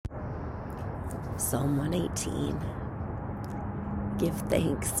Psalm 118. Give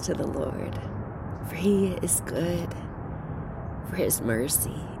thanks to the Lord, for he is good, for his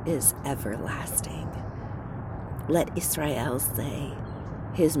mercy is everlasting. Let Israel say,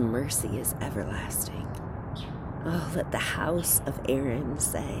 his mercy is everlasting. Oh, let the house of Aaron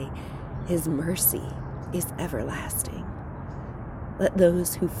say, his mercy is everlasting. Let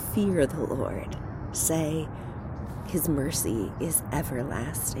those who fear the Lord say, his mercy is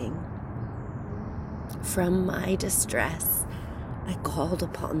everlasting. From my distress, I called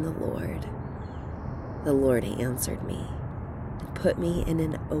upon the Lord. The Lord answered me and put me in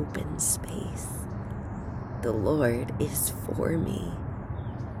an open space. The Lord is for me.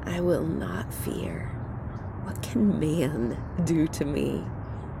 I will not fear. What can man do to me?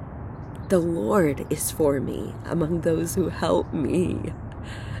 The Lord is for me among those who help me.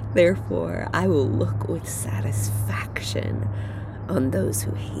 Therefore, I will look with satisfaction on those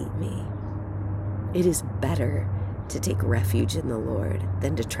who hate me. It is better to take refuge in the Lord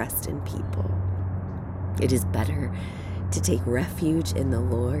than to trust in people. It is better to take refuge in the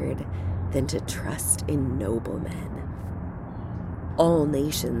Lord than to trust in noblemen. All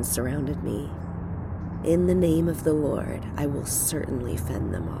nations surrounded me. In the name of the Lord, I will certainly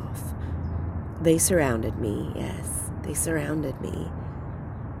fend them off. They surrounded me, yes, they surrounded me.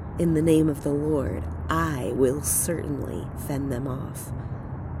 In the name of the Lord, I will certainly fend them off.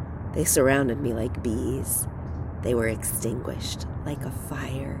 They surrounded me like bees. They were extinguished like a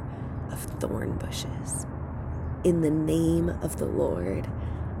fire of thorn bushes. In the name of the Lord,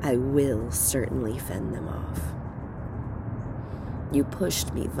 I will certainly fend them off. You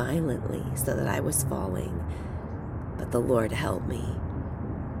pushed me violently so that I was falling, but the Lord helped me.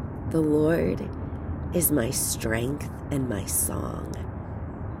 The Lord is my strength and my song,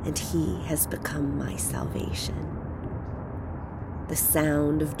 and he has become my salvation. The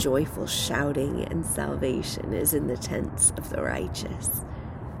sound of joyful shouting and salvation is in the tents of the righteous.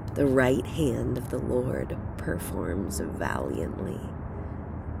 The right hand of the Lord performs valiantly.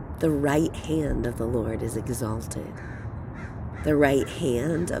 The right hand of the Lord is exalted. The right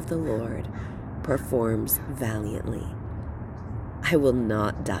hand of the Lord performs valiantly. I will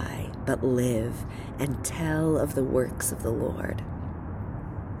not die, but live and tell of the works of the Lord.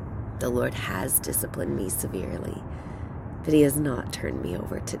 The Lord has disciplined me severely, but he has not turned me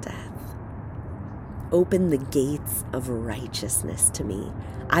over to death. Open the gates of righteousness to me.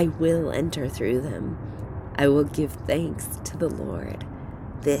 I will enter through them. I will give thanks to the Lord.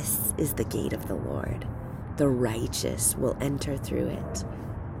 This is the gate of the Lord. The righteous will enter through it.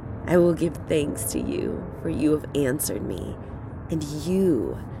 I will give thanks to you, for you have answered me, and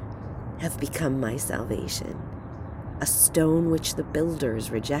you have become my salvation. A stone which the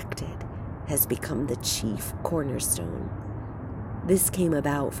builders rejected has become the chief cornerstone. This came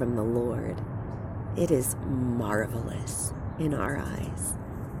about from the Lord. It is marvelous in our eyes.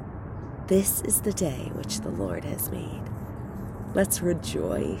 This is the day which the Lord has made. Let's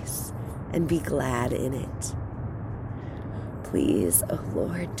rejoice and be glad in it. Please, O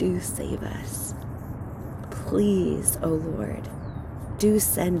Lord, do save us. Please, O Lord, do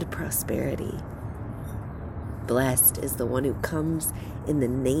send prosperity. Blessed is the one who comes in the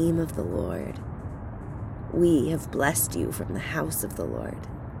name of the Lord. We have blessed you from the house of the Lord.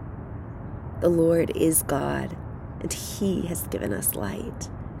 The Lord is God, and he has given us light.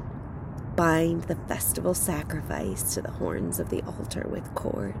 Bind the festival sacrifice to the horns of the altar with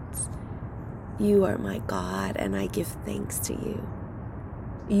cords. You are my God, and I give thanks to you.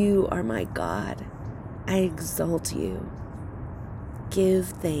 You are my God. I exalt you. Give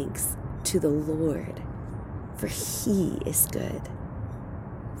thanks to the Lord, for he is good,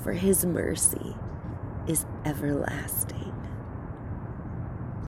 for his mercy is everlasting.